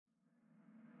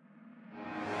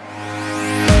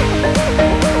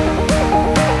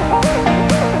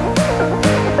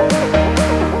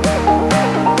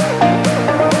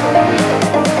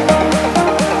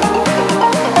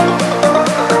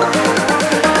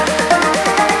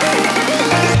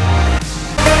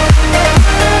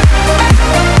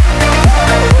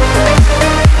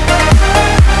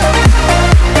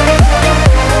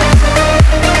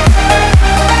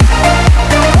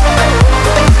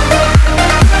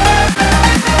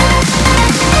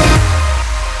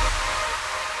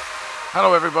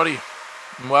everybody,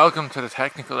 and welcome to the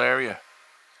Technical Area,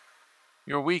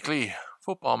 your weekly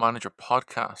Football Manager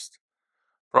podcast,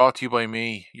 brought to you by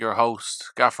me, your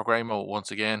host, Gaffer Graymo,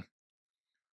 once again.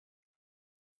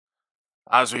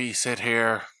 As we sit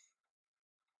here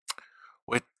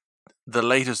with the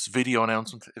latest video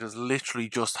announcement, it has literally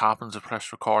just happened to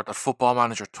press record that Football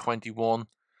Manager 21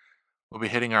 will be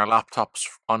hitting our laptops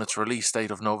on its release date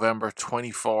of November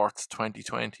 24th,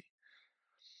 2020.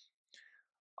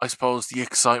 I suppose the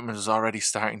excitement is already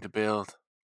starting to build.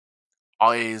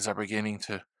 Eyes are beginning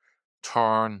to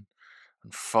turn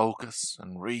and focus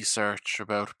and research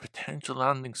about potential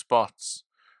landing spots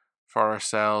for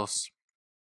ourselves.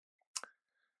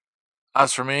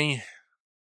 As for me,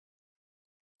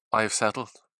 I have settled.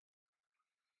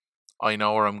 I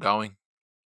know where I'm going.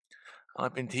 And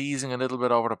I've been teasing a little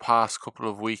bit over the past couple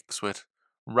of weeks with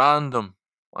random,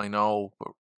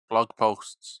 blog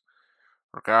posts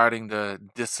regarding the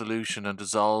dissolution and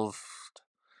dissolved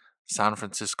San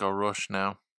Francisco Rush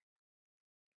now.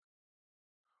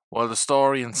 While the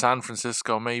story in San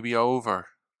Francisco may be over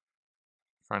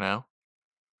for now,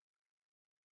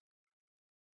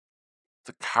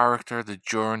 the character, the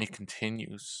journey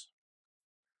continues.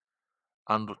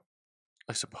 And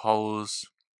I suppose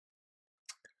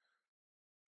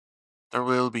there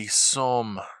will be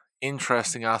some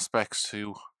interesting aspects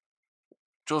to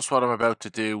just what I'm about to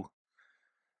do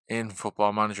in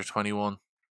Football Manager 21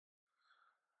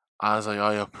 as I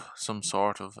eye up some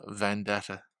sort of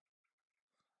vendetta.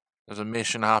 There's a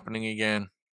mission happening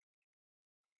again,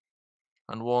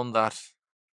 and one that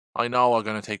I know I'm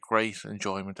going to take great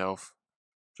enjoyment of.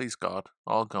 Please God,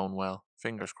 all going well,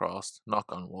 fingers crossed, knock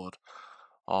on wood,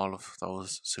 all of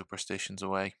those superstitions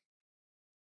away.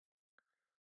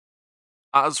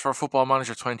 As for Football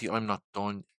Manager 20, I'm not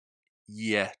done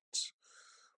yet.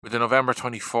 With the November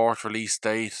 24th release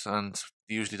date and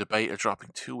usually the beta dropping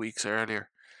 2 weeks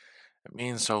earlier, it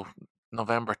means so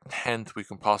November 10th we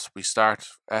can possibly start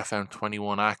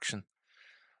FM21 action.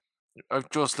 I've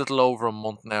just a little over a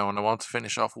month now and I want to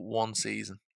finish off with one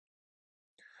season.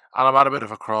 And I'm at a bit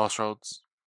of a crossroads.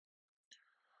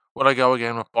 Will I go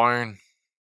again with Bayern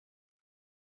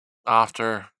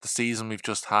after the season we've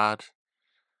just had?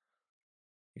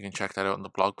 You can check that out in the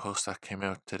blog post that came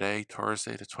out today,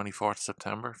 Thursday, the 24th of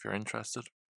September, if you're interested.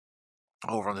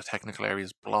 Over on the Technical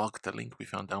Areas blog, the link we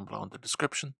found down below in the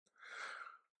description.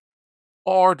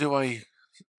 Or do I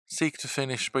seek to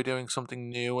finish by doing something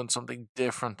new and something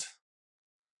different?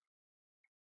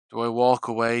 Do I walk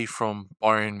away from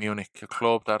Bayern Munich, a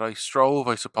club that I strove,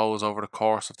 I suppose, over the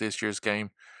course of this year's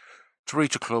game to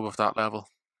reach a club of that level?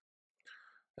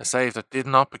 A save that did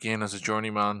not begin as a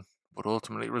journeyman, but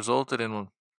ultimately resulted in one.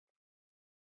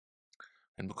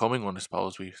 In becoming one, I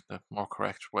suppose, the more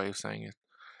correct way of saying it.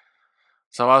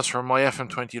 So as for my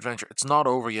FM20 adventure, it's not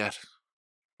over yet.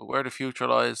 But where the future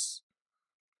lies,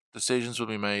 decisions will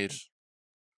be made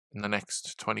in the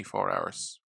next 24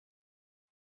 hours.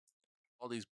 All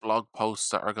these blog posts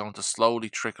that are going to slowly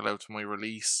trickle out to my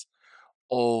release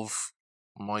of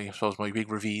my big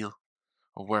reveal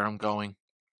of where I'm going.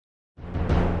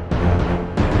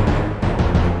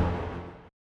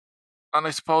 And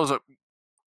I suppose a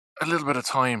little bit of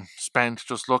time spent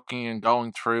just looking and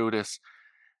going through this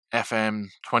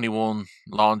FM21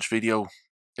 launch video.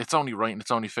 It's only right and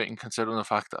it's only fitting considering the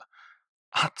fact that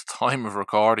at the time of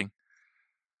recording,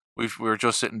 we were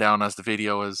just sitting down as the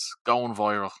video is going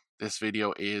viral. This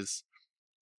video is,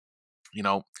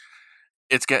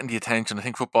 it's getting the attention. I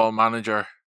think Football Manager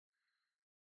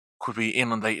could be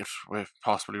inundated with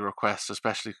possibly requests,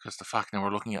 especially because the fact that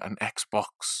we're looking at an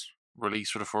Xbox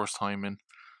release for the first time in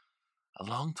a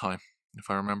long time, if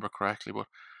I remember correctly. But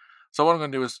so what I'm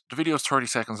going to do is, the video is 30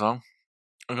 seconds long.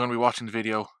 I'm going to be watching the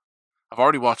video. I've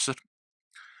already watched it.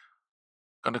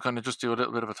 Going to kind of just do a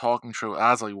little bit of a talking through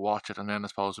as I watch it, and then I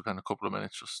suppose we spend a couple of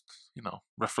minutes just,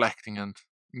 reflecting and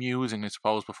musing, I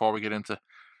suppose, before we get into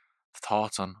the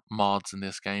thoughts on mods in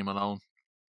this game alone.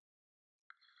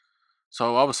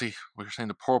 So obviously, we're seeing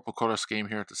the purple colour scheme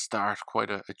here at the start,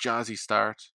 quite a jazzy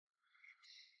start.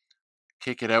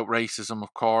 Kick it out racism,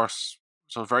 of course.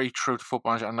 So very true to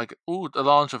Football Manager. And the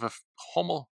launch of a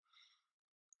Hummel.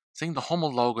 Seeing the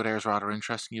Hummel logo there is rather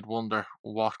interesting. You'd wonder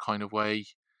what kind of way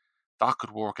that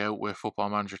could work out with Football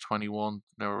Manager 21.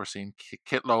 Now we're seeing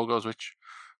kit logos, which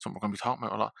is something we're going to be talking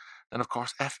about a lot. Then, of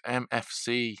course,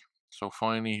 FMFC. So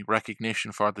finally,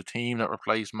 recognition for the team that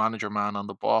replaced Manager Man on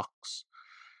the box.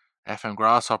 FM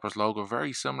Grasshoppers logo,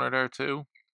 very similar there too.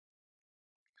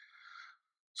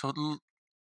 So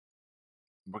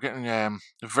we're getting a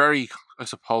very, I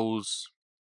suppose,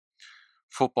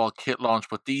 football kit launch,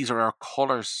 but these are our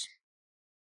colours.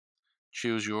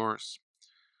 Choose yours.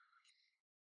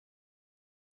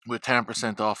 with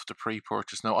 10% off the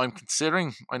pre-purchase. Now, I'm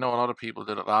considering, I know a lot of people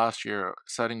did it last year,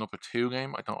 setting up a 2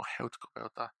 game. I don't know how to go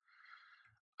about that.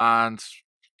 And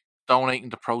donating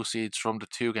the proceeds from the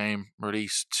 2 game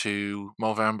release to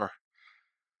Movember.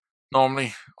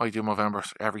 Normally, I do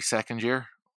Movember every second year.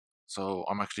 So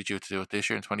I'm actually due to do it this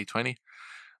year in 2020.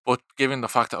 But given the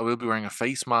fact that I will be wearing a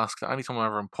face mask, anytime I'm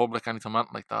ever in public, anytime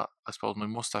anything like that, I suppose my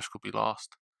mustache could be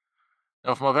lost.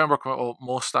 Now, if Movember come out with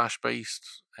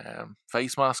mustache-based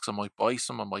face masks, I might buy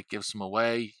some, I might give some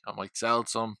away, I might sell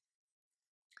some,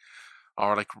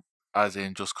 or like, as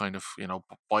in just kind of,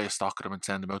 buy a stock of them and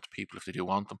send them out to people if they do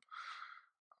want them,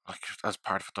 like as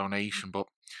part of a donation. But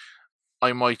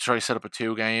I might try to set up a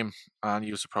 2 game and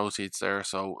use the proceeds there.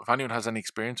 So if anyone has any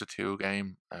experience with 2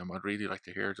 game, I'd really like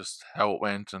to hear just how it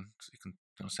went, and you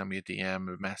can send me a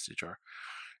DM, a message, or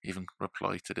even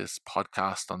reply to this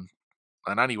podcast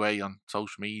in any way on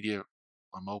social media.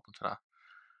 I'm open to that.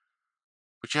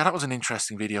 But yeah, that was an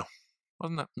interesting video,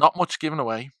 wasn't it? Not much given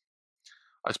away.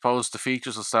 I suppose the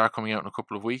features will start coming out in a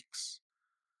couple of weeks.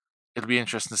 It'll be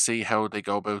interesting to see how they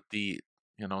go about these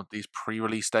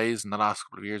pre-release days. In the last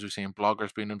couple of years, we've seen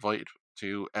bloggers being invited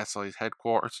to SI's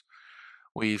headquarters.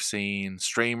 We've seen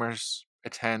streamers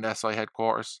attend SI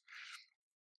headquarters.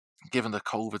 Given the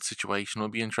COVID situation, it'll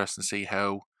be interesting to see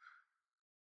how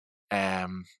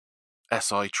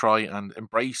SI try and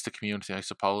embrace the community, I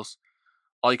suppose.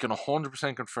 I can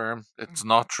 100% confirm it's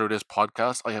not through this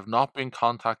podcast. I have not been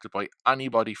contacted by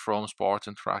anybody from Sports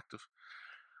Interactive.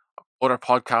 Other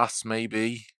podcasts may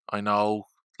be. I know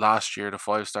last year the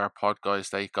 5 Star Pod guys,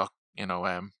 they got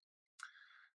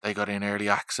they got in early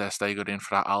access. They got in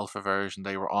for that alpha version.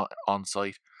 They were on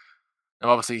site. Now,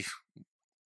 obviously,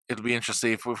 it'll be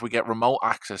interesting if we get remote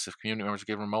access. If community members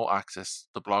give remote access,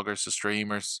 the bloggers, the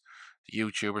streamers, the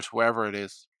YouTubers, whoever it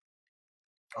is,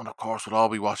 and of course, we'll all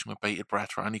be watching with bated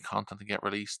breath for any content to get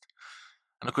released.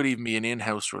 And it could even be an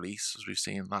in-house release, as we've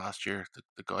seen last year.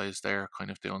 The guys there kind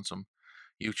of doing some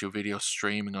YouTube videos,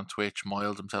 streaming on Twitch,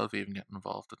 Miles himself even getting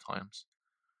involved at times.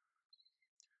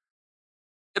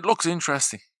 It looks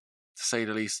interesting, to say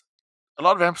the least. A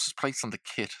lot of emphasis placed on the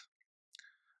kit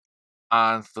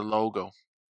and the logo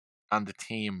and the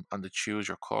team and the choose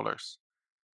your colours.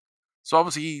 So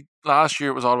obviously last year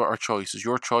it was all about our choices.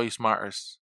 Your choice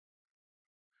matters.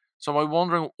 So I'm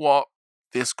wondering what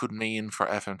this could mean for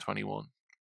FM21.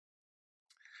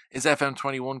 Is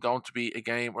FM21 going to be a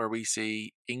game where we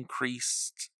see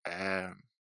increased a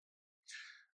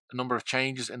number of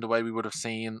changes in the way we would have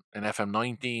seen in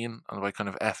FM19, and the way kind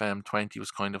of FM20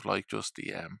 was kind of like just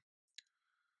the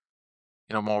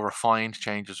more refined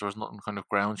changes? There was nothing kind of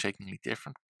ground shakingly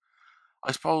different.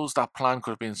 I suppose that plan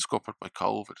could have been scuppered by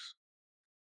COVID.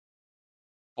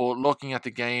 But looking at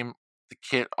the game, the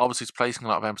kit obviously is placing a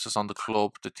lot of emphasis on the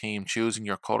club, the team, choosing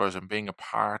your colours and being a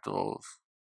part of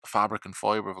the fabric and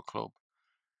fibre of a club.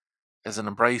 Is an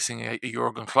embracing a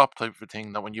Jurgen Klopp type of a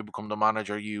thing, that when you become the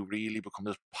manager, you really become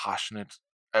this passionate,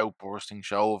 outbursting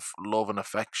show of love and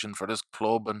affection for this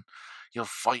club, and you'll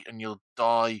fight and you'll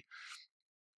die.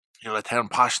 You'll attend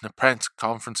passionate press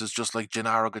conferences just like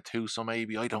Gennaro Gattuso,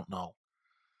 maybe. I don't know.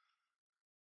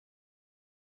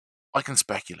 I can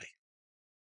speculate.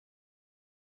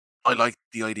 I like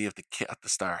the idea of the kit at the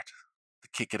start, the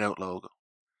kick it out logo.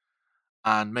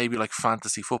 And maybe like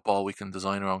fantasy football, we can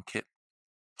design our own kit.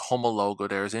 The Hummel logo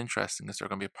there is interesting. Is there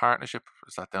going to be a partnership?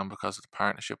 Is that down because of the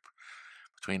partnership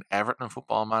between Everton and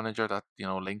Football Manager, that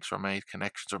links were made,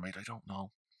 connections were made? I don't know.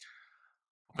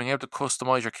 But being able to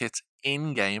customize your kits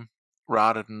in game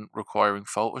rather than requiring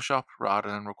Photoshop, rather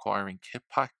than requiring kit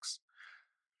packs.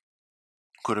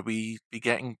 Could it be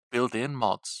getting built-in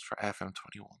mods for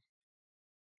FM21?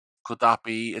 Could that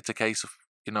be it's a case of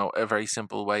a very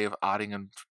simple way of adding and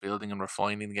building and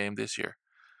refining the game this year?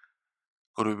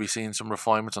 Could we be seeing some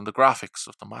refinements on the graphics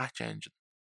of the match engine?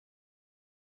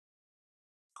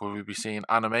 Could we be seeing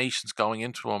animations going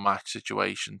into a match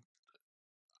situation,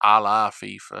 a la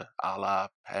FIFA, a la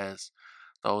PES?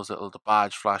 The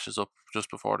badge flashes up just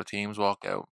before the teams walk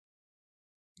out,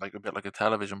 like a bit like a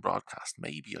television broadcast.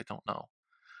 Maybe, I don't know.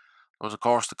 There was, of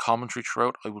course, the commentary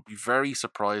throughout. I would be very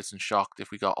surprised and shocked if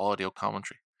we got audio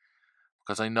commentary,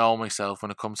 because I know myself,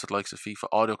 when it comes to the likes of FIFA,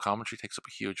 audio commentary takes up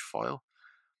a huge file.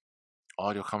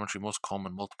 Audio commentary must come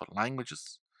in multiple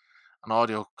languages, and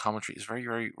audio commentary is very,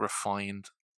 very refined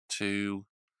to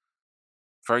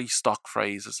very stock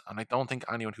phrases, and I don't think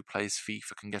anyone who plays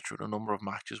FIFA can get through the number of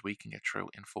matches we can get through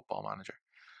in Football Manager.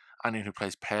 Anyone who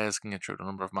plays PES can get through the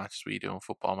number of matches we do in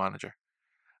Football Manager.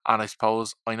 And I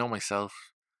suppose, I know myself,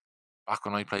 back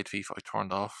when I played FIFA, I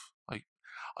turned off.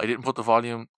 I didn't put the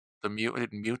volume the mute. I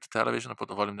didn't mute the television. I put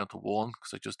the volume down to 1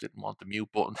 because I just didn't want the mute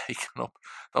button taking up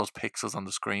those pixels on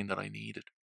the screen that I needed.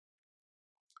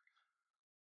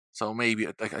 So maybe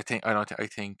I think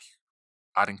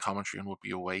adding commentary on would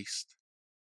be a waste.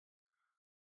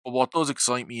 But what does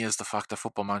excite me is the fact that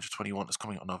Football Manager 21 is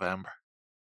coming out in November.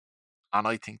 And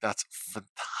I think that's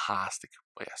fantastic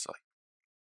by SI.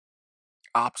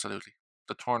 Absolutely.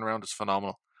 The turnaround is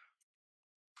phenomenal.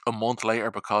 A month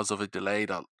later, because of a delay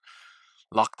that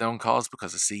lockdown caused,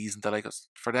 because of season delay,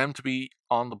 for them to be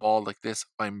on the ball like this,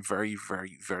 I'm very,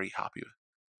 very, very happy with.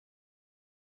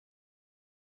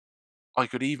 I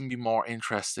could even be more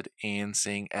interested in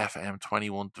seeing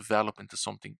FM21 develop into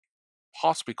something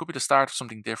possibly could be the start of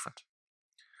something different.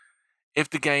 If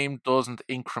the game doesn't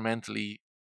incrementally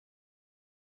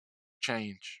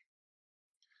change,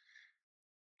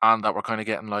 and that we're kind of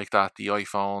getting like that, the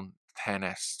iPhone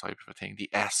XS type of a thing, the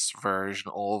S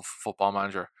version of Football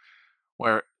Manager,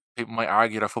 where people might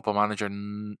argue that Football Manager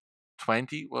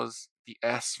 20 was the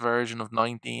S version of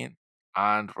 19,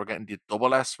 and we're getting the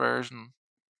double S version.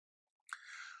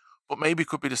 But maybe it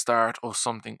could be the start of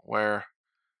something where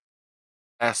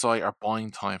SI are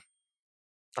buying time.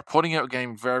 They're putting out a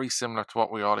game very similar to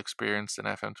what we all experienced in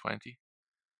FM20.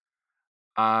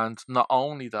 And not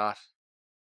only that,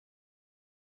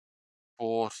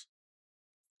 but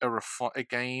a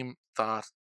game that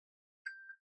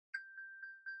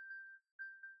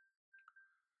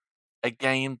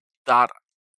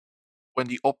when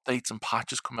the updates and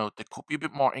patches come out, they could be a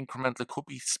bit more incremental, they could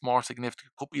be more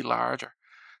significant, could be larger.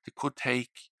 They could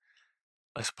take,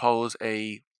 I suppose,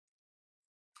 there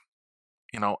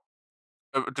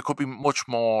could be much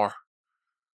more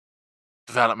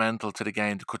developmental to the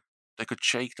game. They could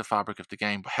shake the fabric of the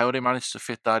game, but how they managed to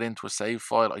fit that into a save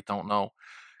file, I don't know,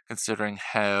 considering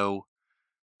how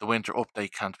the winter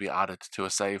update can't be added to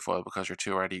a save file because you're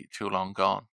too long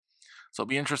gone. So it'll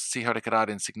be interesting to see how they could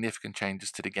add in significant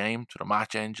changes to the game, to the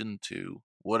match engine, to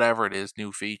whatever it is,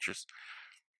 new features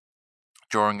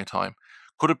during a time.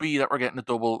 Could it be that we're getting a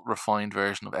double refined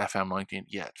version of FM19?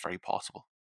 Yeah, it's very possible.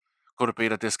 Could it be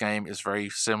that this game is very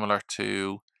similar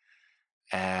to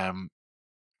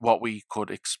what we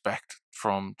could expect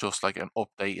from just like an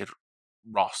updated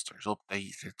rosters,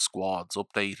 updated squads,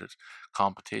 updated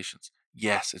competitions?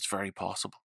 Yes, it's very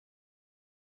possible.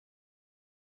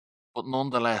 But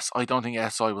nonetheless, I don't think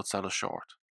SI will sell us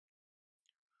short.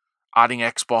 Adding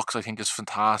Xbox, I think, is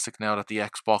fantastic now that the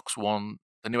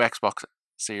new Xbox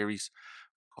series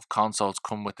of consoles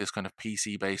come with this kind of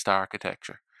PC-based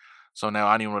architecture. So now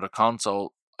anyone with a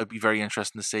console, I'd be very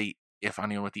interested to see if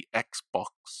anyone with the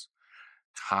Xbox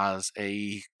has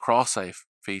a cross-save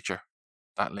feature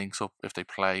that links up if they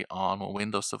play on a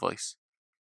Windows device,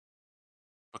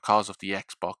 because of the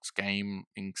Xbox gaming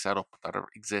setup that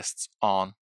exists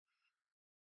on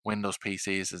Windows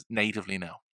PCs is natively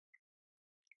now.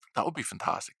 That would be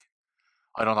fantastic.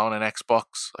 I don't own an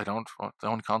Xbox. The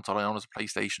only console I own is a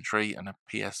PlayStation 3 and a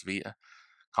PS Vita.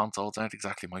 Consoles aren't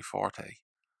exactly my forte.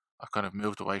 I've kind of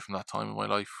moved away from that time in my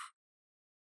life,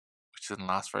 which didn't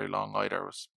last very long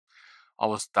either. I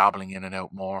was dabbling in and out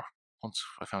more. Once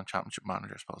I found Championship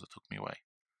Manager, I suppose it took me away.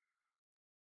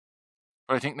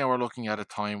 But I think now we're looking at a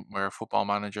time where Football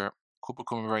Manager could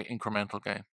become a very incremental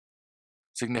game.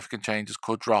 Significant changes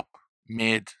could drop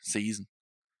mid-season.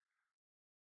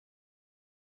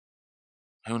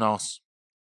 Who knows?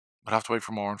 We'll have to wait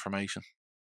for more information.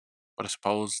 But I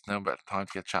suppose now better time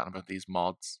to get chatting about these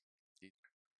mods.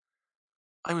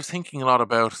 I was thinking a lot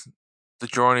about the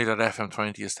journey that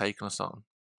FM20 has taken us on.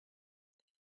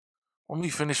 When we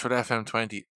finish with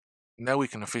FM20, now we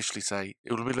can officially say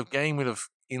it will be a game we'll have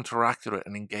interacted with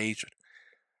and engaged with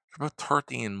for about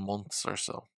 13 months or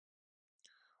so.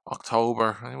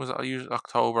 October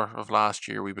of last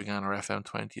year we began our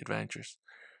FM20 adventures.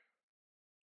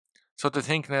 So to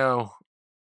think now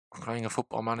playing a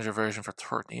Football Manager version for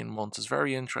 13 months is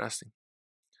very interesting.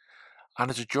 And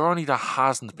it's a journey that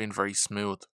hasn't been very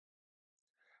smooth.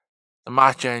 The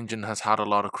match engine has had a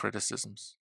lot of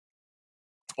criticisms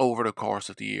over the course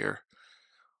of the year,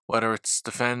 whether it's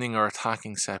defending or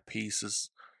attacking set pieces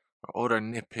or other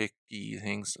nitpicky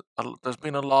things. There's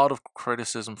been a lot of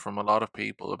criticism from a lot of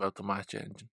people about the match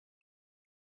engine.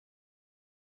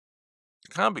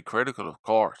 You can be critical, of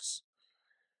course.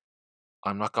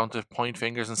 I'm not going to point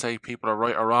fingers and say people are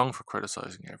right or wrong for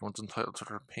criticising. Everyone's entitled to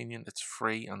their opinion. It's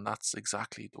free, and that's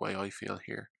exactly the way I feel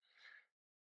here.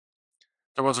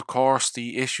 There was, of course,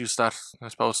 the issues that, I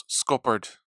suppose, scuppered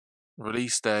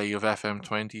release day of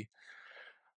FM20.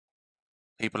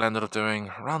 People ended up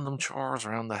doing random chores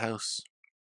around the house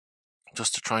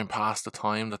just to try and pass the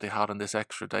time that they had on this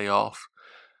extra day off.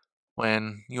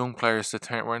 when young players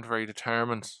weren't very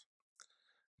determined.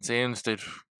 It seems that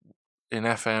in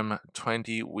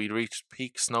FM20 we reached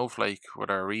peak snowflake with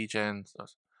our regens.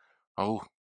 Oh,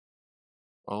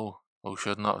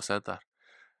 should not have said that.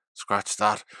 Scratch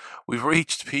that. We'd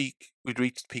reached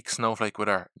peak snowflake with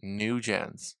our new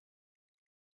gens.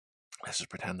 Let's just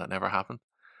pretend that never happened.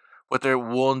 With their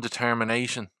one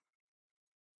determination.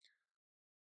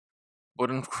 But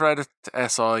in credit to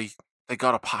SI, they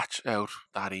got a patch out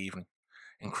that evening.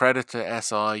 In credit to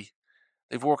SI,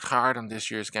 they've worked hard on this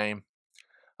year's game.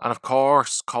 And of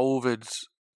course, COVID,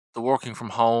 the working from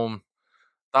home,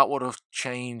 that would have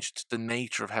changed the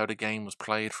nature of how the game was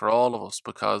played for all of us,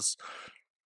 because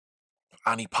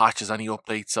any patches, any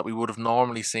updates that we would have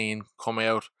normally seen come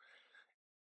out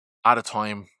at a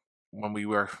time when we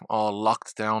were all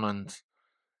locked down and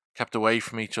kept away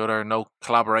from each other, no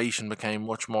collaboration became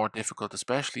much more difficult,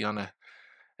 especially in a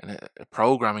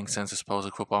programming sense. I suppose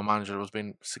like Football Manager, there has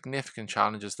been significant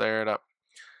challenges there that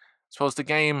I suppose the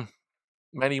game,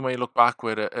 many may look back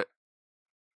with a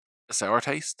sour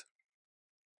taste.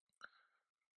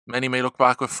 Many may look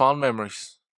back with fond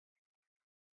memories.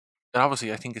 And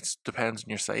obviously, I think it depends on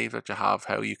your save that you have,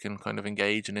 how you can kind of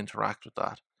engage and interact with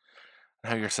that.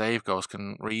 And how your save goes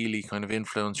can really kind of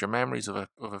influence your memories of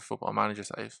a Football Manager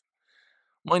save.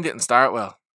 Mine didn't start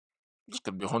well. I'm just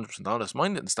going to be 100% honest.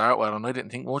 Mine didn't start well, and I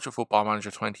didn't think much of Football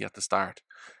Manager 20 at the start.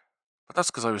 But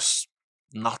that's because I was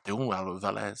not doing well with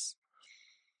Velez.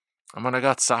 And when I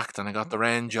got sacked and I got the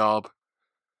Ren job,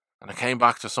 and I came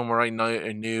back to somewhere I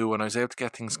knew, and I was able to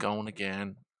get things going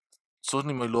again,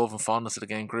 suddenly my love and fondness of the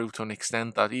game grew to an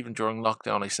extent that even during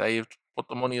lockdown I saved, put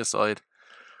the money aside,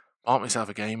 bought myself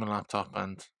a gaming laptop,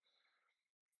 and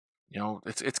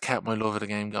it's kept my love of the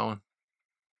game going.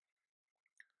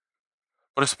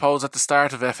 But I suppose at the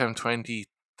start of FM20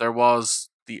 there was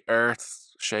the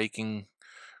earth shaking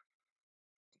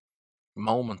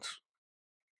moment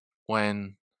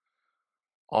when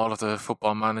all of the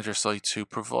Football Manager sites who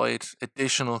provide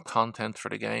additional content for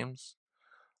the games,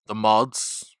 the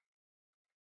mods,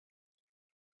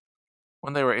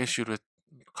 when they were issued with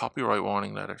copyright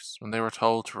warning letters, when they were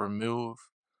told to remove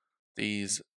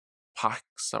these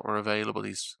packs that were available,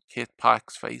 these kit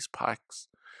packs, face packs,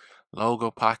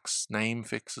 logo packs, name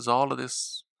fixes, all of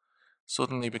this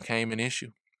suddenly became an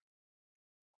issue.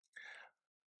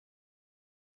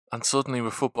 And suddenly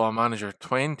with Football Manager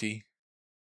 20,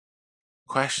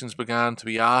 questions began to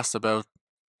be asked about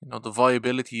the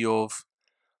viability of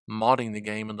modding the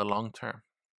game in the long term.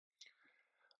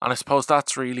 And I suppose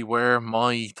that's really where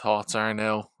my thoughts are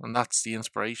now, and that's the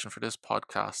inspiration for this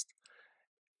podcast.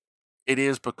 It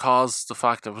is because the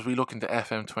fact that as we look into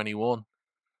FM21,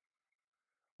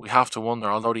 we have to wonder,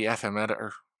 although the FM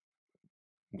editor,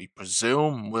 we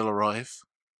presume, will arrive,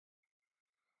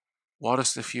 what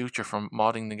is the future from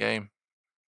modding the game?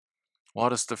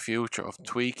 What is the future of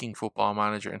tweaking Football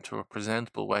Manager into a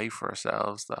presentable way for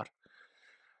ourselves that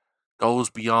goes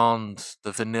beyond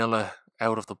the vanilla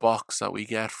out of the box that we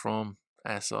get from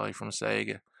SI, from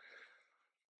Sega?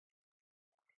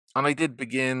 And I did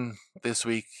begin this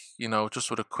week, just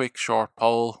with a quick short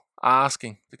poll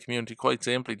asking the community quite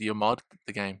simply, do you mod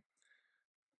the game?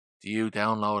 Do you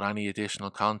download any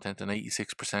additional content? And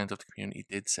 86% of the community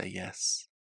did say yes.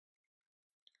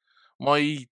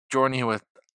 My journey with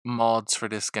mods for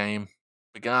this game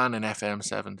began in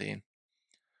FM17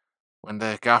 when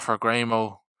the gaffer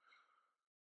Gramo,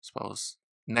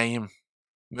 name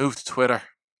moved to Twitter,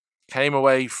 came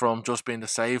away from just being the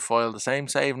save file, the same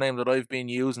save name that I've been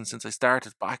using since I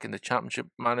started back in the Championship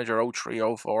Manager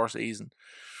 03-04 season,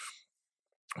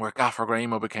 where Gaffer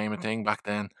Gramo became a thing back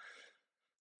then.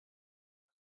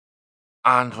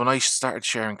 And when I started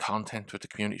sharing content with the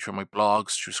community through my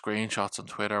blogs, through screenshots on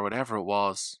Twitter, whatever it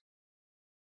was,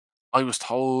 I was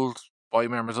told by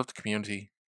members of the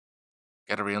community,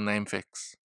 get a real name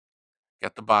fix,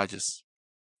 get the badges.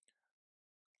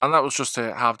 And that was just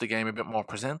to have the game a bit more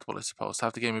presentable, I suppose, to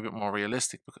have the game a bit more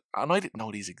realistic. And I didn't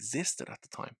know these existed at the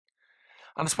time.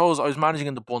 And I suppose I was managing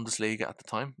in the Bundesliga at the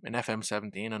time, in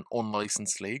FM17, an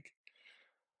unlicensed league.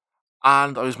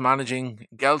 And I was managing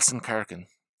Gelsenkirchen,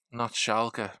 not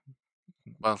Schalke.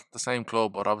 Well, the same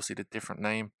club, but obviously the different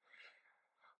name.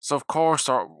 So, of course,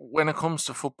 when it comes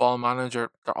to Football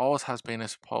Manager, there always has been, I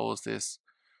suppose, this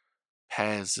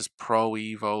PES, this Pro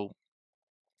Evo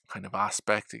kind of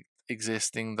aspect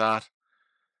existing that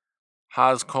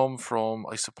has come from,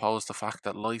 I suppose, the fact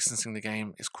that licensing the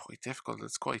game is quite difficult.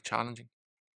 It's quite challenging.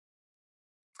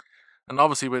 And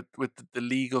obviously with the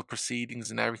legal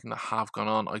proceedings and everything that have gone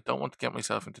on, I don't want to get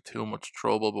myself into too much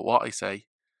trouble, but what I say,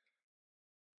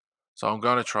 So I'm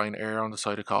going to try and err on the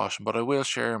side of caution, but I will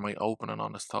share my open and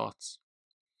honest thoughts.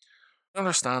 I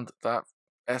understand that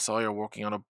SI are working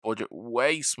on a budget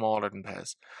way smaller than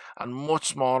PES, and much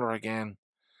smaller again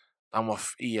than what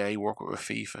EA work with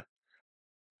FIFA.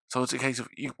 So it's a case of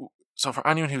so for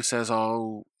anyone who says,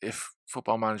 "Oh, if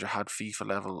Football Manager had FIFA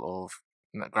level of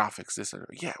graphics, this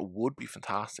yeah, it would be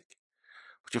fantastic,"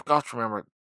 but you've got to remember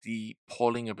the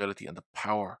pulling ability and the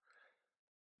power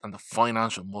and the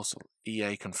financial muscle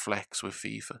EA can flex with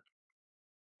FIFA.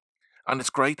 And it's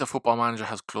great that Football Manager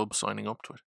has clubs signing up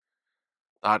to it.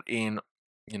 That in,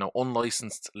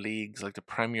 unlicensed leagues like the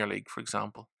Premier League, for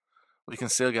example, we can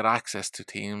still get access to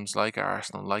teams like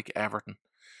Arsenal, like Everton,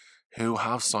 who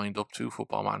have signed up to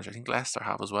Football Manager. I think Leicester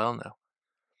have as well now.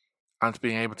 And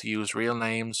being able to use real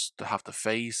names, to have the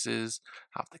faces,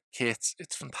 have the kits,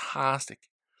 it's fantastic.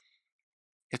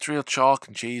 It's real chalk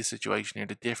and cheese situation here.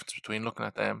 The difference between looking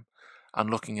at them and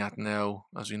looking at now,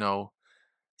 as we know,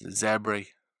 the Zebra,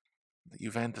 the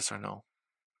Juventus or no.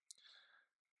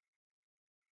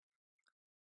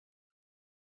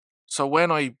 So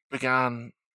when I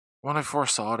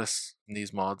first saw this in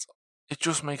these mods, it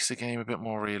just makes the game a bit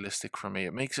more realistic for me.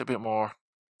 It makes it a bit more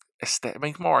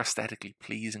more aesthetically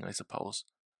pleasing, I suppose.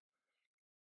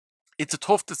 It's a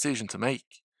tough decision to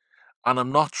make, and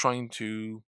I'm not trying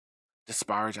to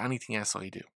disparage anything else I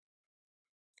do.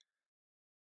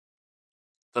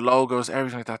 The logos,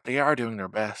 everything like that, they are doing their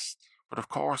best, but of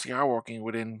course they are working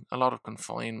within a lot of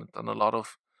confinement and a lot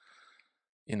of,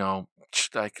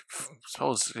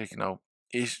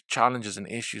 challenges and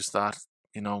issues that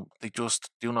they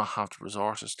just do not have the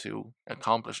resources to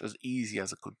accomplish as easy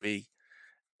as it could be.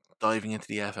 Diving into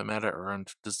the FM editor and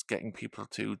just getting people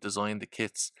to design the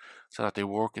kits so that they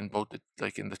work in both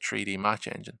in the 3D match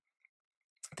engine.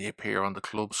 They appear on the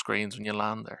club screens when you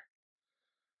land there.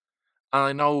 And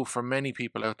I know for many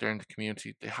people out there in the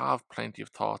community, they have plenty of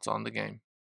thoughts on the game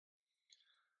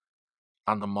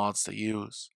and the mods they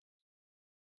use.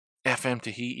 FM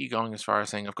Tahiti going as far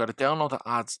as saying, I've got a download that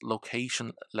adds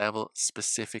location level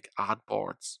specific ad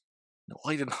boards. No,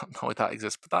 I did not know that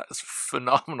exists, but that is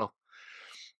phenomenal.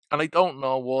 And I don't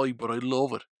know why, but I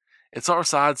love it. It's sort of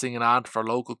sad seeing an ad for a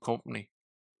local company,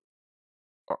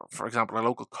 or for example, a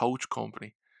local coach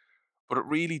company, but it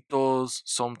really does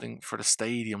something for the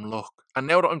stadium look. And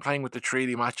now that I'm playing with the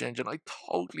 3D match engine, I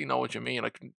totally know what you mean. I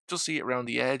can just see it around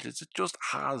the edges. It just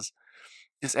has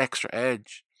this extra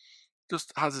edge.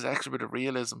 Just has this extra bit of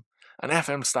realism. And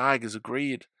FM Stag is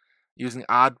agreed, using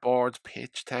ad boards,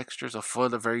 pitch textures, a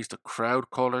full of varies the crowd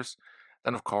colours.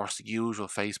 Then, of course, the usual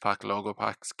face pack, logo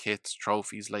packs, kits,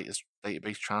 trophies, latest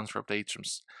database transfer updates from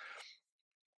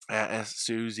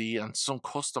Suzy, and some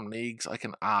custom leagues I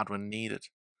can add when needed.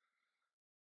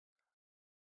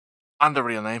 And the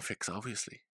real name fix,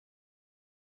 obviously.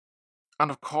 And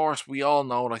of course, we all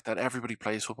know that everybody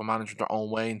plays Football Manager their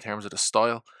own way in terms of the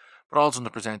style, but also in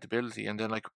the presentability. And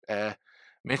then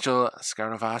Mitchell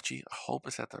Scaravacci, I hope I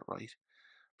said that right,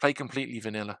 play completely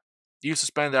vanilla. You used to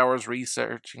spend hours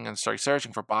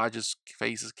searching for badges,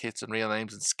 faces, kits, and real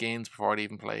names and skins before I'd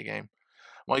even play a game.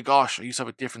 My gosh, I used to have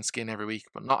a different skin every week,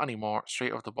 but not anymore.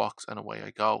 Straight out the box and away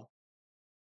I go.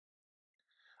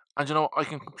 And I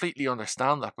can completely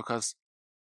understand that because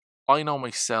I know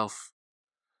myself,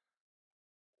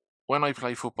 when I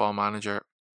play Football Manager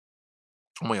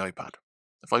on my iPad,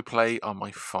 if I play on my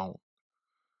phone,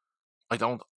 I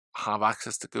don't have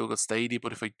access to Google Stadia,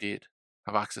 but if I did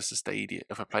have access to Stadia,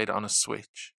 if I played it on a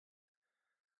Switch,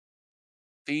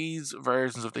 these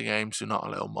versions of the games do not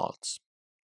allow mods.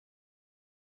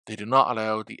 They do not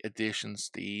allow the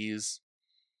additions, these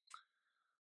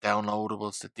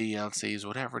downloadables, the DLCs,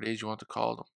 whatever it is you want to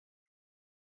call them.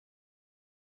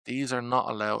 These are not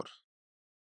allowed.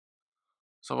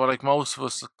 So, like most of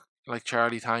us, like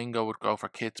Charlie Tango, would go for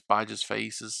kits, badges,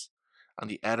 faces, and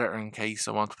the editor in case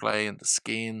I want to play, and the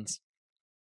skins.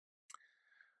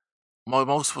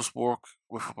 Most of us work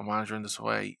with Football Manager in this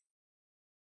way.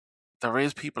 There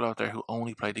is people out there who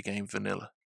only play the game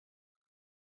vanilla,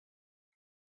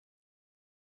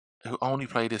 who only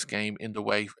play this game in the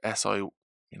way SI,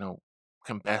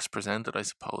 can best present it, I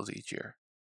suppose, each year.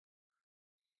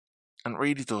 And it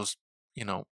really does,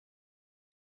 it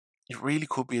really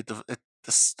could be a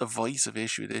divisive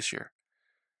issue this year.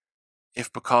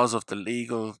 If because of the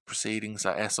legal proceedings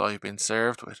that SI have been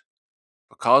served with,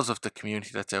 because of the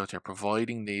community that's out there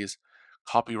providing these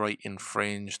copyright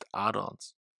infringed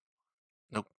add-ons,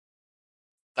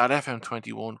 that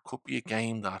FM21 could be a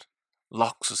game that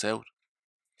locks us out.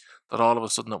 That all of a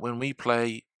sudden, that when we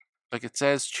play, like it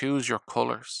says, choose your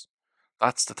colours.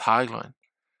 That's the tagline.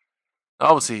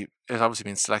 Obviously, it's obviously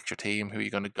been select your team, who you're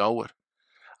going to go with.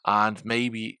 And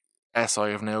maybe SI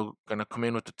are now going to come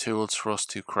in with the tools for us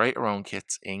to create our own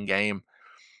kits in game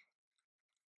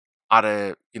at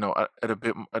a at a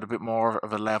bit more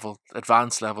of a level,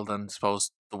 advanced level than, I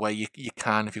suppose, the way you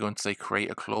can if you're going to say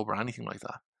create a club or anything like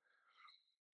that.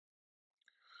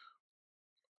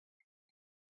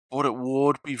 But it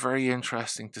would be very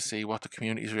interesting to see what the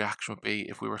community's reaction would be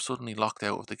if we were suddenly locked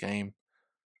out of the game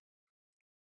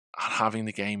and having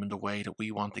the game in the way that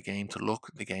we want the game to look,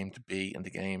 the game to be, and the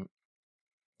game,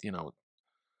 you know,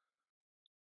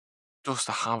 just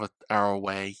to have it our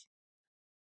way.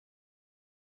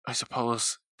 I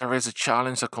suppose there is a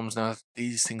challenge that comes now that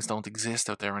these things don't exist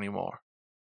out there anymore.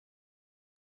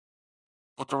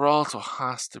 But there also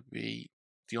has to be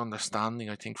the understanding,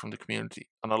 I think, from the community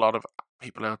and a lot of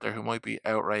people out there who might be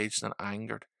outraged and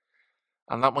angered.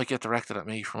 And that might get directed at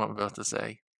me from what I'm about to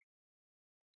say.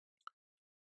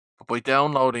 But by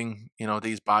downloading,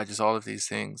 these badges, all of these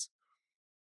things,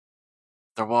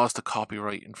 there was the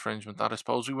copyright infringement that I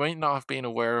suppose we might not have been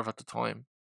aware of at the time.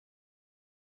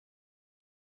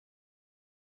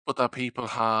 But that people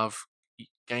have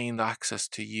gained access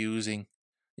to using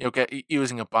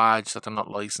a badge that they're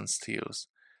not licensed to use.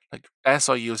 Like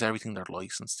SI use everything they're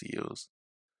licensed to use.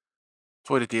 That's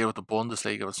why the deal with the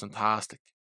Bundesliga was fantastic.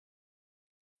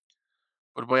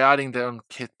 But by adding down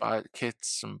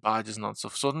kits and badges and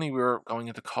stuff, suddenly we were going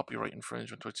into copyright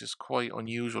infringement, which is quite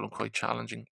unusual and quite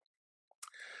challenging.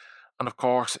 And of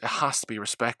course, it has to be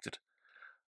respected.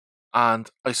 And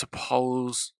I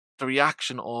suppose the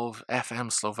reaction of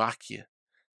FM Slovakia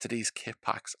to these kit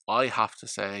packs, I have to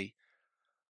say,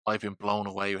 I've been blown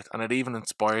away with. And it even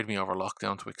inspired me over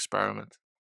lockdown to experiment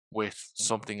with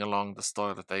something along the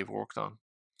style that they've worked on.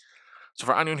 So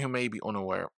for anyone who may be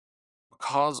unaware,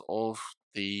 because of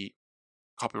the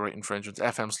copyright infringements,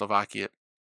 FM Slovakia,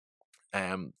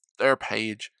 their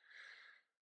page,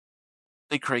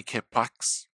 they create kit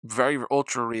packs, very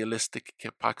ultra realistic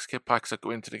kit packs that go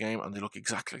into the game and they look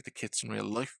exactly like the kits in real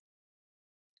life.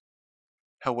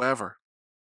 However,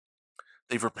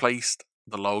 they've replaced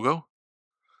the logo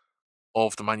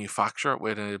of the manufacturer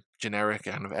with a generic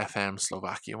kind of FM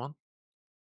Slovakia one.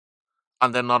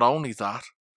 And then not only that,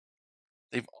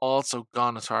 they've also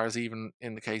gone as far as, even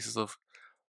in the cases of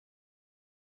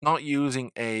not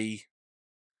using a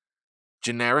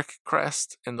generic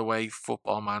crest in the way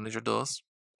Football Manager does,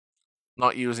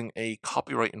 not using a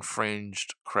copyright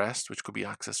infringed crest, which could be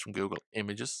accessed from Google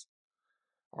Images,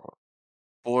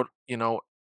 but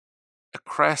a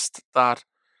crest that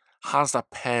has that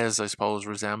Pez, I suppose,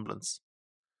 resemblance.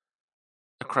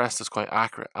 A crest that's quite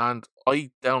accurate. And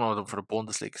I downloaded them for the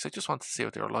Bundesliga because I just wanted to see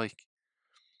what they were like.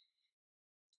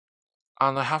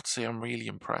 And I have to say, I'm really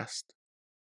impressed.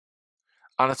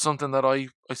 And it's something that I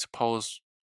suppose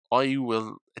I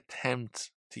will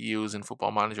attempt to use in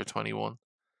Football Manager 21.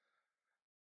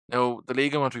 Now, the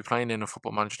league I'm going to be playing in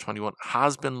Football Manager 21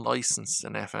 has been licensed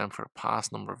in FM for the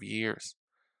past number of years.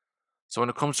 So when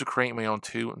it comes to creating my own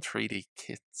 2 and 3D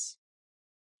kits,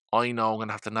 I know I'm going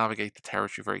to have to navigate the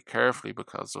territory very carefully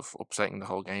because of upsetting the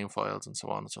whole game files and so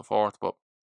on and so forth. But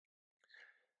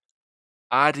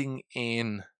adding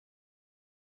in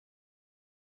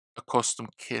a custom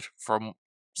kit for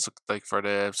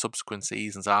the subsequent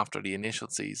seasons after the initial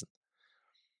season,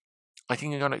 I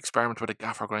think I'm going to experiment with a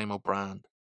Gaffer Grimo brand,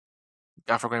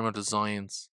 Gaffer Grimo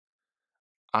designs,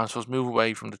 and I suppose move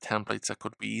away from the templates that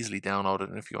could be easily downloaded.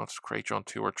 And if you want to create your own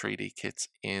 2 or 3D kits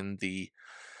in the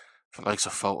likes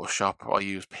of Photoshop, I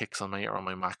use Pixelmator on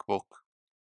my MacBook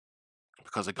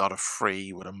because I got it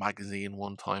free with a magazine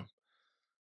one time.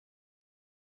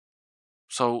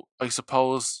 So I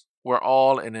suppose we're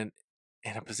all in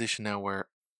a position now where,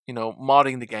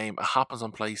 modding the game, it happens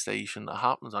on PlayStation, it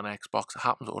happens on Xbox, it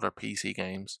happens with other PC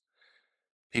games.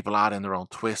 People add in their own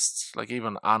twists. Like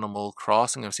even Animal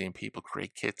Crossing, I've seen people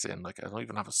create kits in. Like I don't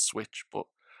even have a Switch, but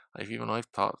I've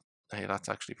thought, hey, that's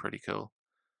actually pretty cool.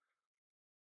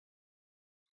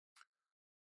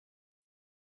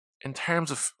 In terms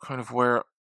of kind of where,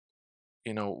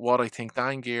 what I think,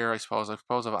 Dan Gear, I suppose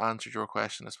I've answered your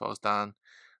question, I suppose, Dan.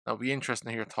 Now, it'll be interesting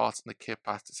to hear your thoughts on the kit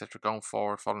packs, etc., going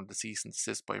forward following the cease and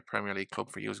desist by a Premier League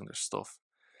club for using their stuff.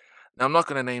 Now, I'm not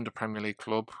going to name the Premier League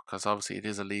club because obviously it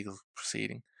is a legal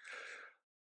proceeding.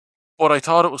 But I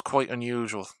thought it was quite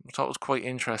unusual. I thought it was quite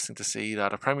interesting to see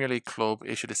that a Premier League club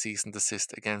issued a cease and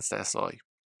desist against SI.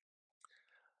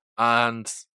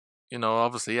 And,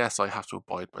 obviously, SI have to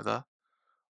abide by that.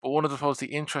 But one of the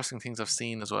interesting things I've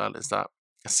seen as well is that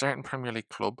a certain Premier League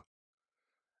club,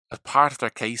 as part of their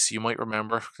case, you might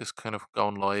remember this kind of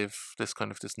going live, this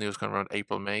news going around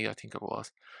April, May, I think it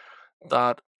was,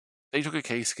 that they took a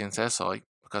case against SI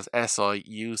because SI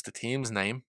used the team's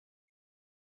name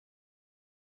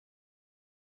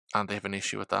and they have an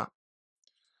issue with that.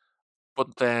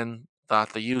 But then that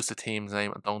they use the team's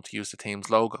name and don't use the team's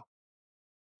logo.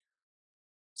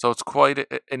 So it's quite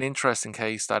an interesting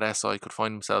case that SI could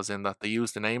find themselves in, that they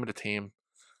use the name of the team,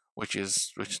 which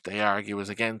they argue is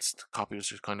against copy,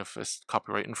 which is kind of a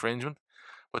copyright infringement.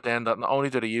 But then that not only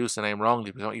do they use the name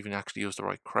wrongly, but they don't even actually use the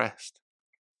right crest.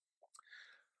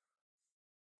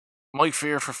 My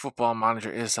fear for Football Manager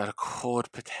is that it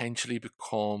could potentially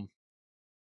become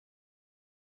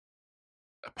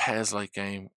a PES-like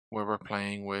game where we're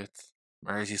playing with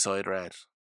Merseyside Red,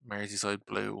 Merseyside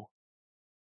Blue,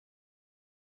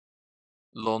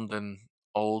 London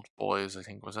Old Boys, I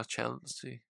think. Was that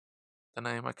Chelsea? The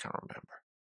name? I can't remember.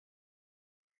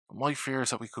 But my fear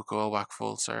is that we could go back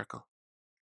full circle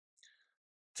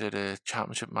to the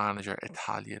Championship Manager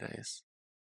Italia days,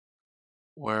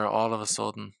 where all of a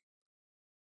sudden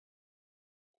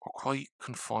we're quite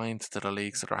confined to the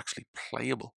leagues that are actually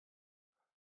playable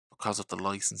because of the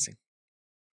licensing.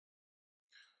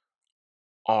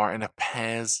 Or in a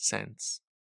PES sense,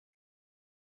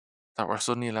 that we're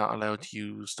suddenly not allowed to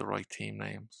use the right team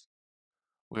names.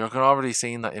 We are already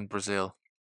seeing that in Brazil.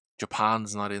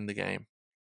 Japan's not in the game.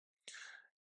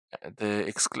 The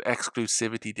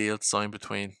exclusivity deal signed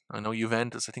between, I know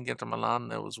Juventus, I think Inter Milan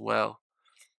now as well,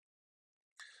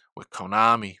 with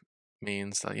Konami,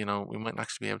 means that, we might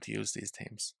actually be able to use these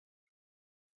teams.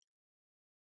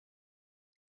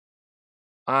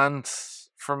 And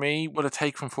for me, will it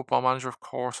take from Football Manager? Of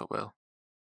course it will.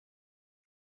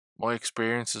 My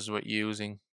experiences with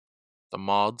using the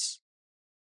mods,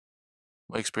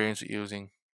 my experience with using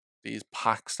these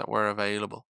packs that were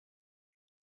available,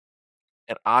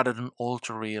 it added an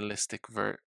ultra realistic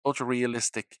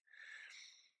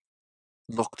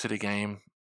look to the game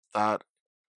that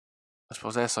I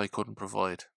suppose SI couldn't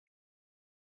provide.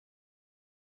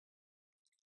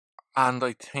 And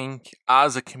I think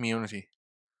as a community,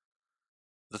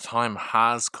 the time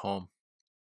has come,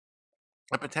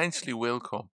 and potentially will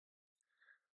come,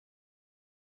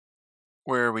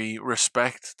 where we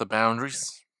respect the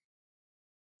boundaries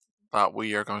that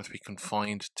we are going to be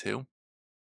confined to.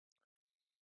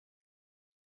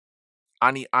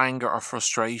 Any anger or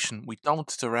frustration, we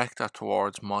don't direct that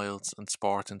towards Miles and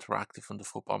Sports Interactive and the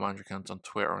Football Manager accounts on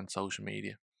Twitter and social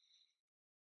media.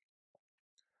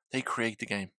 They create the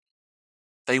game.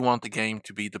 They want the game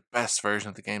to be the best version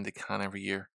of the game they can every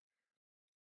year.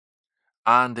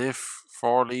 And if,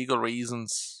 for legal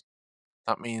reasons,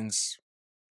 that means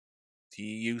the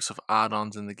use of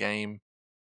add-ons in the game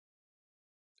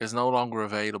is no longer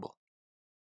available,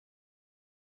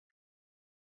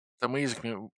 then we as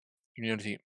a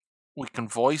community, we can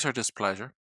voice our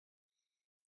displeasure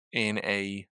in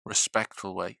a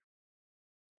respectful way.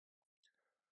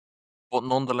 But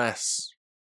nonetheless,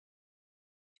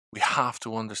 we have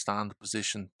to understand the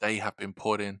position they have been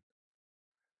put in,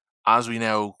 as we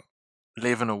now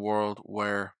live in a world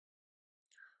where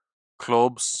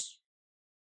clubs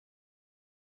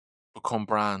become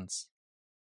brands,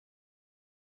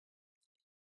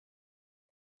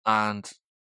 and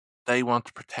they want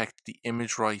to protect the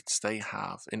image rights they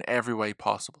have in every way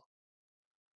possible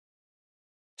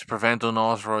to prevent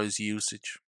unauthorized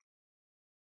usage,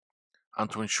 and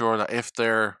to ensure that if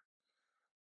their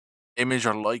image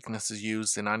or likeness is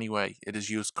used in any way, it is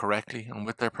used correctly and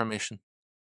with their permission.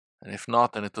 And if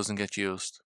not, then it doesn't get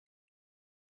used.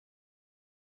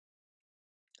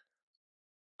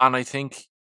 And I think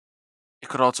it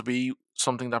could also be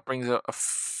something that brings a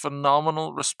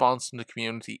phenomenal response from the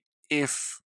community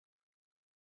if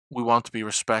we want to be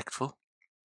respectful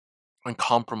and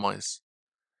compromise.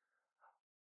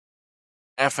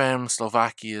 FM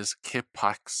Slovakia's kit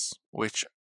packs, which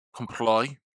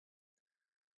comply,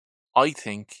 I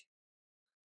think,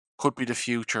 could be the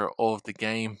future of the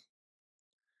game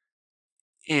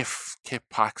if kit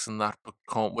packs and that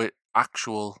become, with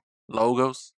actual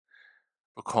logos,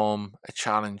 become a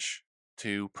challenge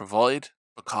to provide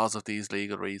because of these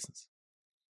legal reasons.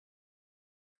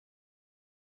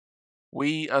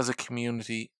 We as a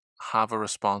community have a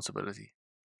responsibility.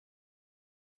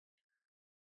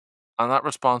 And that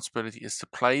responsibility is to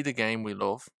play the game we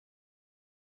love,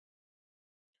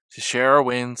 to share our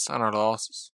wins and our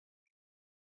losses,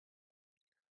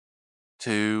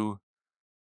 to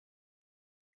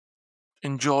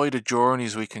enjoy the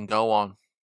journeys we can go on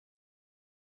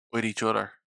with each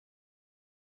other.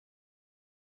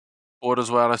 But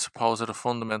as well, I suppose, at a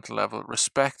fundamental level,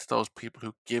 respect those people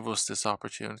who give us this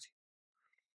opportunity.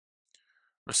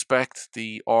 Respect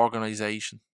the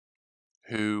organisation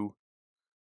who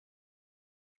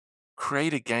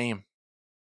create a game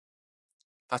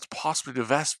that's possibly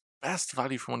the best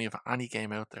value for money of any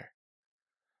game out there.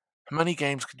 How many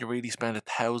games could you really spend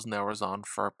 1,000 hours on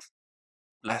for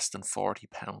less than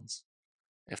 £40?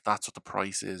 If that's what the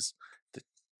price is,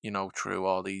 through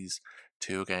all these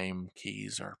 2 game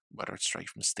keys, or whether it's straight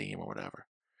from Steam or whatever.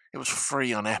 It was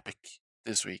free on Epic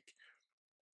this week.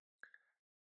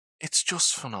 It's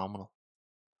just phenomenal.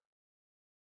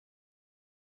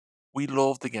 We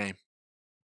love the game.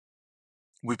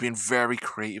 We've been very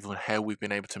creative in how we've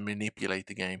been able to manipulate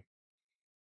the game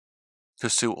to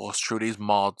suit us through these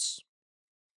mods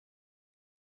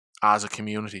as a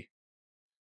community.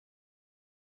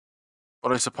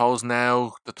 But I suppose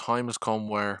now the time has come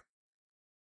where,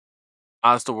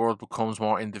 as the world becomes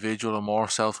more individual and more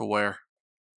self-aware,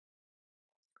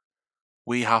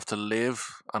 we have to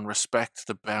live and respect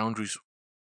the boundaries.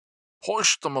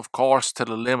 Push them, of course, to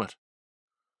the limit.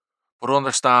 But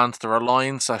understand there are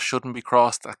lines that shouldn't be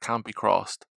crossed, that can't be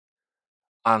crossed.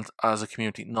 And as a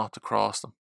community, not to cross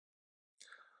them.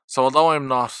 So although I'm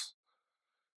not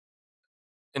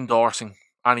endorsing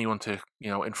anyone to,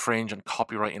 infringe on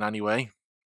copyright in any way,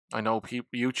 I know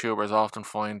YouTubers often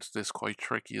find this quite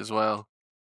tricky as well.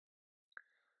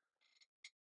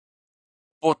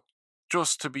 But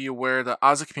just to be aware that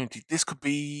as a community, this could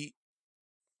be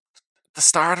the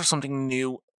start of something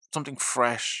new, something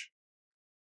fresh.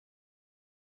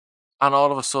 And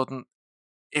all of a sudden,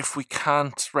 if we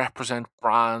can't represent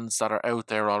brands that are out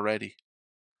there already,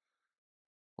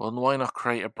 well, why not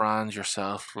create a brand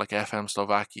yourself, like FM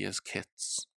Slovakia's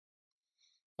kits?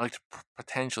 Like the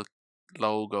potential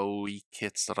logo-y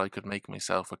kits that I could make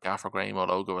myself with Gaffer Grahamo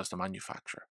logo as the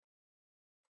manufacturer.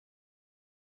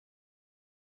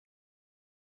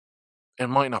 It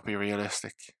might not be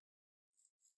realistic.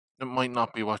 It might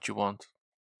not be what you want.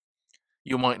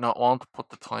 You might not want to put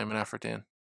the time and effort in.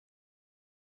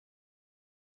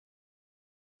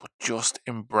 But just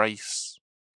embrace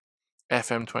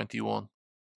FM21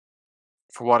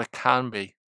 for what it can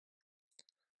be.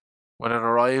 When it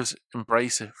arrives,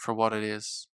 embrace it for what it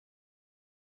is.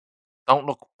 Don't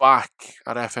look back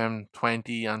at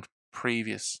FM20 and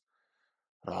previous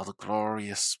at all the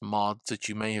glorious mods that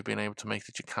you may have been able to make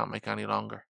that you can't make any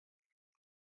longer.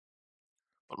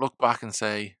 But look back and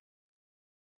say,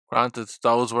 granted,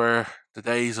 those were the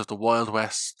days of the Wild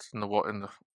West in the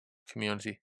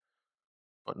community.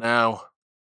 But now,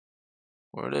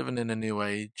 we're living in a new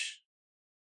age,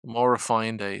 a more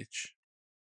refined age.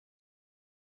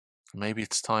 Maybe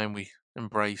it's time we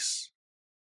embrace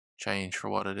change for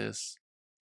what it is,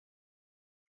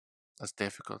 as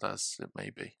difficult as it may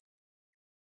be.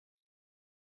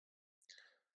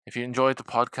 If you enjoyed the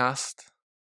podcast,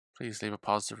 please leave a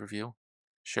positive review.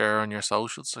 Share on your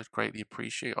socials. I'd greatly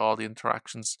appreciate all the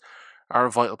interactions are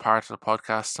a vital part of the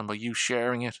podcast, and by you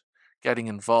sharing it, getting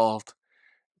involved,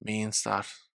 means that,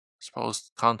 I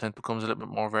suppose, content becomes a little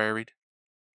bit more varied.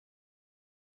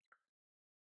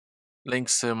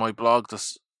 Links to my blog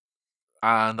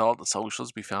and all the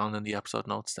socials be found in the episode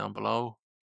notes down below.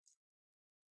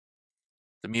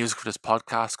 The music for this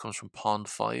podcast comes from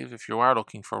Pond5. If you are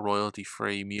looking for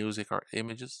royalty-free music or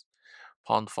images,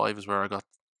 Pond5 is where I got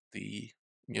the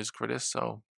music for this,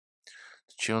 so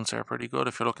the tunes are pretty good.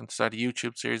 If you're looking to start a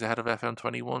YouTube series ahead of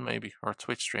FM21 maybe, or a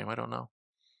Twitch stream, I don't know.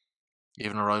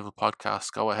 Even a rival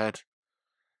podcast, go ahead.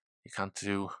 You can't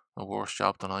do a worse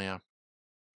job than I am.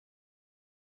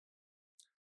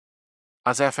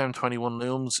 As FM21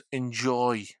 looms,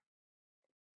 enjoy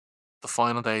the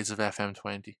final days of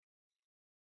FM20.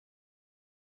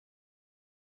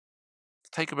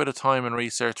 Take a bit of time and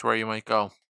research where you might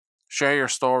go. Share your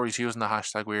stories using the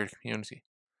hashtag WeirdCommunity.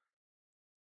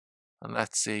 And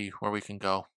let's see where we can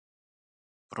go.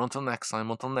 But until next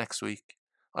time, until next week,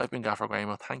 I've been Gaffer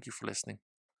Grahamo. Thank you for listening,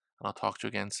 and I'll talk to you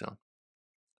again soon.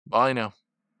 Bye now.